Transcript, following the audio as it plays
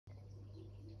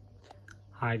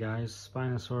Hi guys,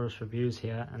 Spinosaurus Reviews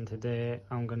here, and today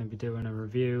I'm going to be doing a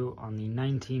review on the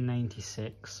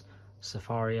 1996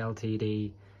 Safari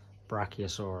Ltd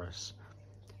Brachiosaurus.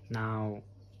 Now,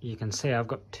 you can see I've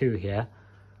got two here,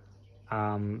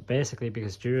 basically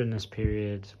because during this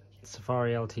period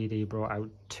Safari Ltd brought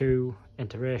out two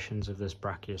iterations of this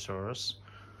Brachiosaurus.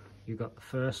 You got the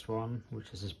first one, which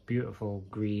is this beautiful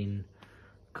green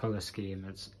colour scheme.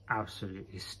 It's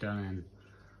absolutely stunning.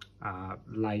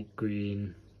 Light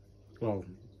green, well,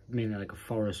 mainly like a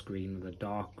forest green with a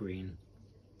dark green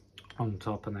on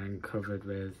top, and then covered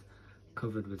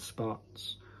with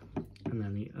spots. And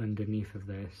then the underneath of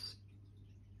this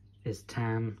is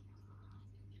tan.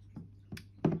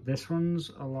 This one's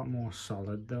a lot more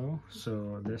solid though,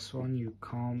 so this one you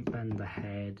can't bend the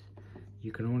head,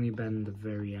 you can only bend the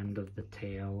very end of the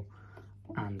tail,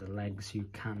 and the legs you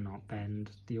cannot bend.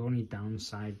 The only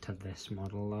downside to this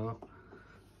model though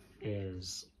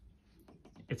is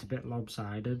it's a bit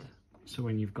lopsided, so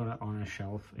when you've got it on a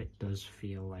shelf it does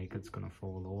feel like it's gonna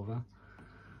fall over.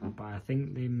 But I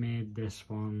think they made this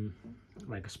one,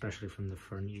 like especially from the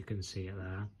front you can see it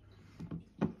there,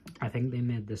 I think they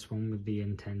made this one with the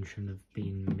intention of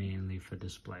being mainly for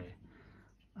display,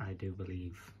 I do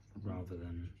believe, rather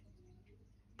than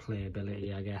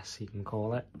playability, I guess you can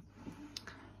call it.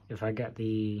 If I get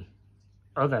the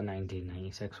other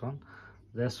 1996 one,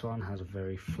 this one has a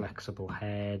very flexible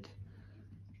head,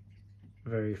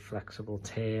 very flexible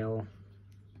tail,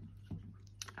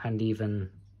 and even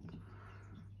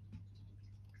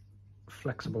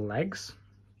flexible legs.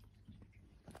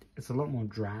 It's a lot more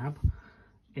drab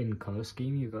in colour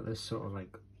scheme. You've got this sort of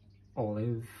like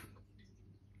olive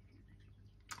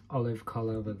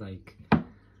colour with like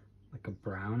a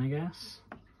brown, I guess,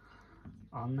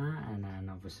 on that, and then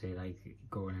obviously like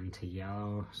going into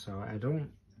yellow. So I don't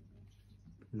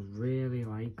really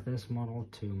like this model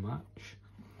too much,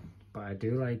 but I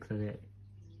do like that it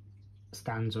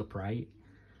stands upright,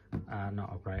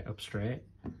 not upright, up straight,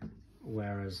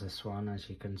 whereas this one, as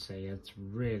you can see, it's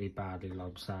really badly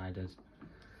lopsided.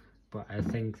 But I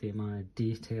think the amount of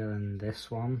detail in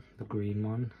this one, the green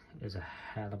one, is a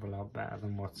hell of a lot better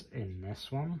than what's in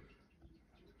this one,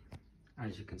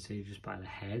 as you can see just by the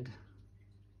head.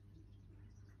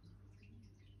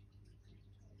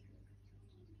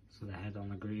 So the head on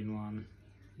the green one,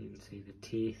 you can see the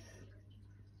teeth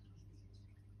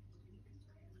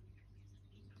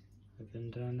have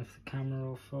been done. If the camera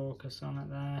will focus on it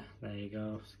there you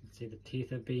go. So you can see the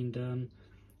teeth have been done,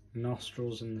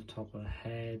 nostrils in the top of the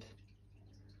head,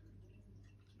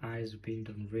 eyes have been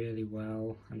done really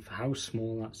well, and for how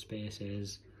small that space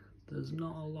is, there's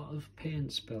not a lot of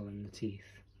paint spill in the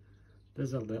teeth.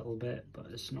 There's a little bit, but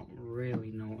it's not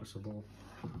really noticeable.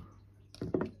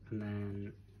 And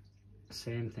then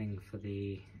same thing for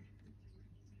the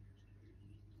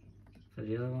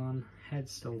other one.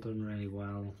 Head's still done really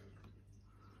well.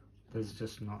 There's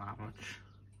just not that much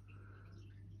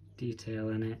detail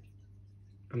in it,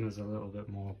 and there's a little bit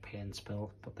more paint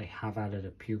spill, but they have added a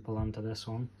pupil onto this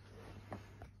one.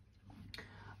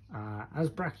 As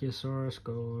Brachiosaurus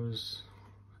goes,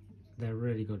 they're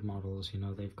really good models. You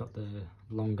know, they've got the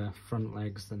longer front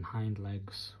legs than hind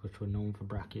legs, which were known for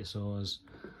Brachiosaurs.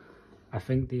 I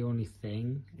think the only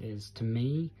thing is, to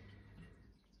me,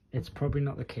 it's probably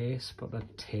not the case, but the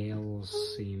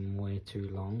tails seem way too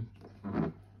long.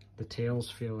 The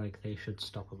tails feel like they should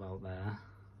stop about there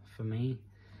for me.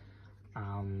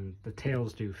 The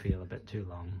tails do feel a bit too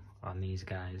long on these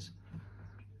guys,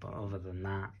 but other than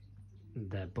that,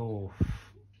 they're both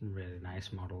really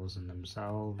nice models in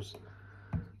themselves.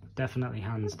 Definitely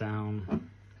hands down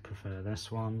prefer this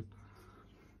one.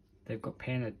 They've got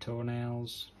painted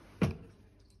toenails.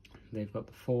 They've got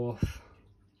the fourth,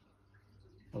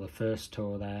 or the first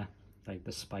toe there, like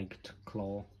the spiked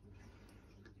claw.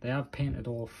 They have painted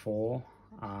all four.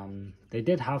 They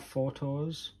did have 4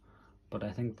 toes, but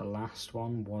I think the last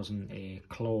one wasn't a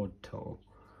clawed toe.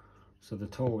 So the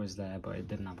toe was there, but it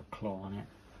didn't have a claw on it.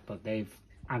 But they've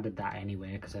added that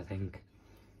anyway, because I think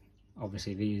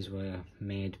obviously these were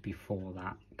made before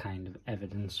that kind of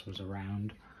evidence was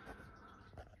around.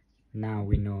 Now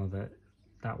we know that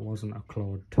that wasn't a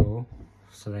clawed toe,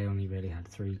 so they only really had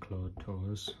 3 clawed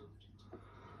toes.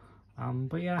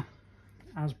 But yeah,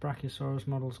 as Brachiosaurus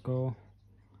models go,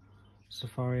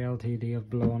 Safari Ltd have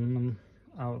blown them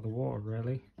out of the water,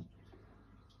 really.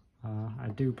 I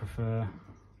do prefer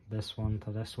this one to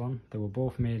this one. They were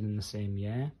both made in the same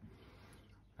year.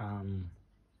 I'm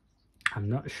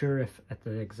not sure if at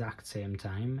the exact same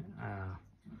time,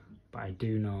 but I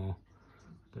do know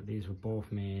that these were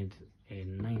both made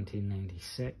in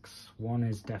 1996. One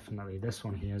is definitely, this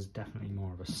one here is definitely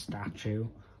more of a statue,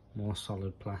 more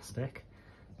solid plastic.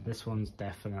 This one's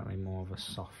definitely more of a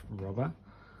soft rubber,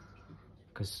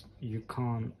 because you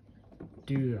can't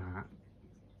do that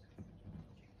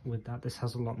with that. This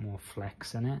has a lot more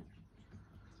flex in it.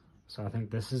 So I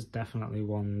think this is definitely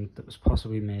one that was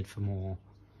possibly made for more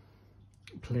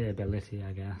playability,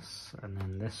 I guess. And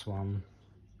then this one,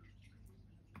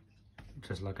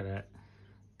 just look at it,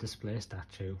 display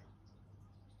statue.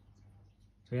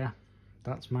 So yeah,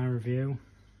 that's my review.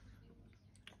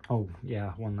 Oh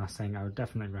yeah, one last thing, I would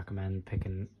definitely recommend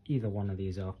picking either one of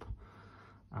these up.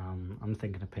 I'm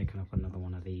thinking of picking up another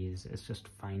one of these. It's just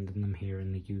finding them here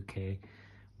in the UK,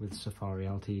 with Safari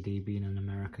Ltd being an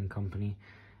American company.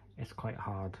 It's quite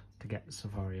hard to get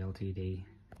Safari Ltd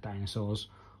dinosaurs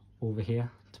over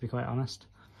here, to be quite honest.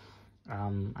 I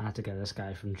had to get this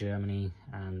guy from Germany,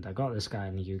 and I got this guy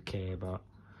in the UK, but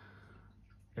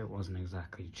it wasn't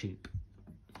exactly cheap.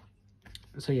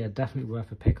 So yeah, definitely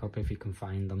worth a pickup if you can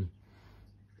find them.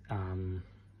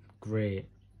 Great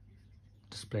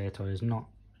display toys, not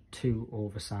too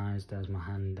oversized. There's my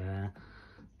hand there.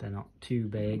 They're not too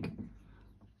big.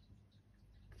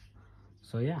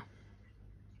 So yeah,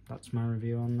 that's my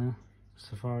review on the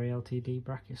Safari Ltd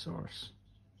Brachiosaurus.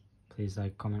 Please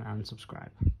like, comment and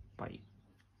subscribe. Bye.